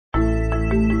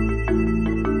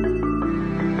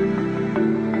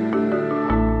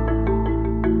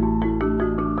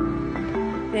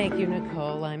Thank you,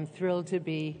 Nicole. I'm thrilled to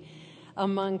be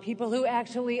among people who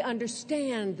actually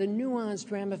understand the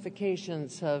nuanced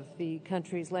ramifications of the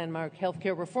country's landmark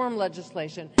healthcare reform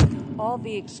legislation. All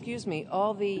the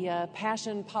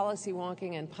passion, policy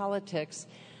wonking, and politics,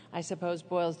 I suppose,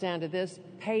 boils down to this.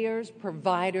 Payers,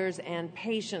 providers, and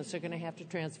patients are going to have to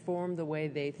transform the way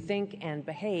they think and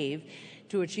behave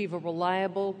to achieve a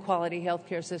reliable, quality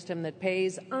healthcare system that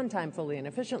pays on time, fully, and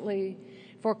efficiently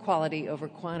for quality over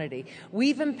quantity.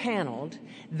 We've empaneled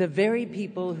the very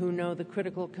people who know the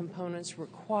critical components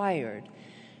required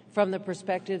from the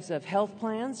perspectives of health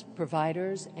plans,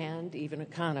 providers, and even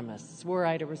economists. Were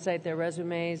I to recite their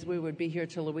resumes, we would be here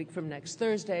till a week from next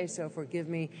Thursday, so forgive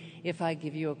me if I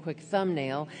give you a quick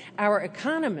thumbnail. Our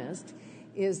economist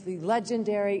is the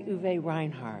legendary Uwe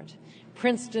Reinhardt,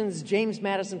 Princeton's James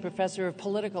Madison Professor of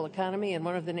Political Economy and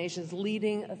one of the nation's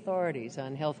leading authorities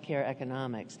on healthcare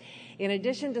economics. In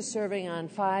addition to serving on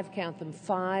five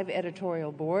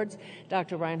editorial boards,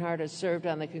 Dr. Reinhardt has served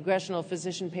on the Congressional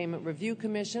Physician Payment Review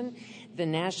Commission, the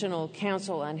National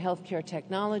Council on Healthcare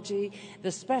Technology,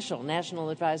 the Special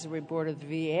National Advisory Board of the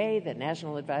VA, the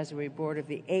National Advisory Board of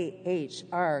the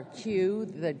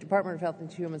AHRQ, the Department of Health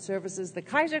and Human Services, the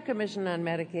Kaiser Commission on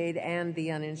Medicaid and the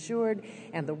Uninsured,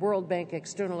 and the World Bank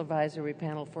External Advisory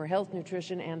Panel for Health,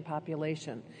 Nutrition, and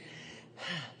Population.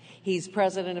 He's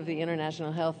president of the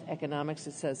International Health Economics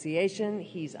Association.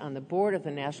 He's on the board of the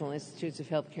National Institutes of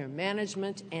Healthcare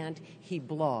Management, and he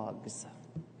blogs.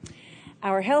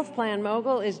 Our health plan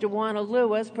mogul is Dijuana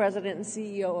Lewis, president and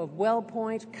CEO of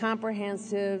Wellpoint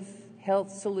Comprehensive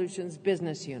Health Solutions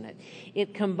Business Unit.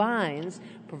 It combines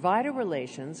provider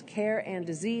relations, care and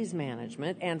disease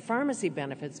management, and pharmacy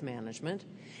benefits management,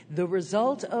 the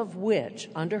result of which,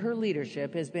 under her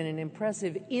leadership, has been an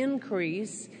impressive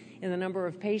increase in the number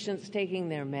of patients taking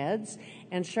their meds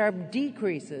and sharp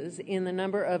decreases in the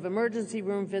number of emergency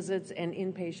room visits and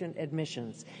inpatient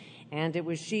admissions. And it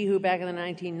was she who, back in the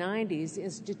 1990s,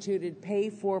 instituted Pay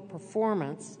for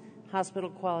Performance hospital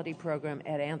quality program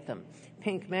at Anthem.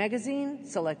 Pink Magazine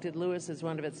selected Lewis as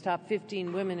one of its top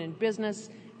 15 women in business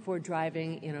for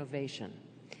driving innovation.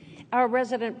 Our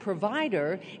resident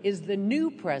provider is the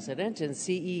new president and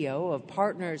CEO of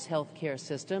Partners Healthcare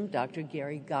System, Dr.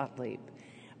 Gary Gottlieb.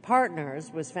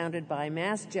 Partners was founded by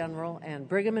Mass General and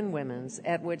Brigham and Women's,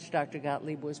 at which Dr.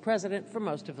 Gottlieb was president for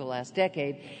most of the last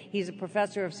decade. He's a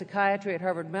professor of psychiatry at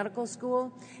Harvard Medical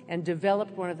School and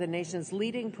developed one of the nation's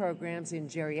leading programs in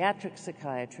geriatric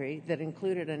psychiatry that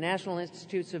included a National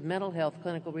Institutes of Mental Health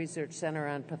Clinical Research Center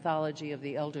on pathology of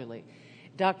the elderly.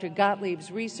 Dr.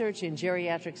 Gottlieb's research in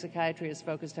geriatric psychiatry is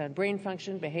focused on brain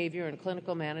function, behavior, and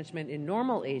clinical management in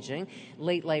normal aging,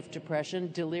 late life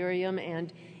depression, delirium,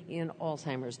 and in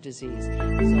Alzheimer's disease.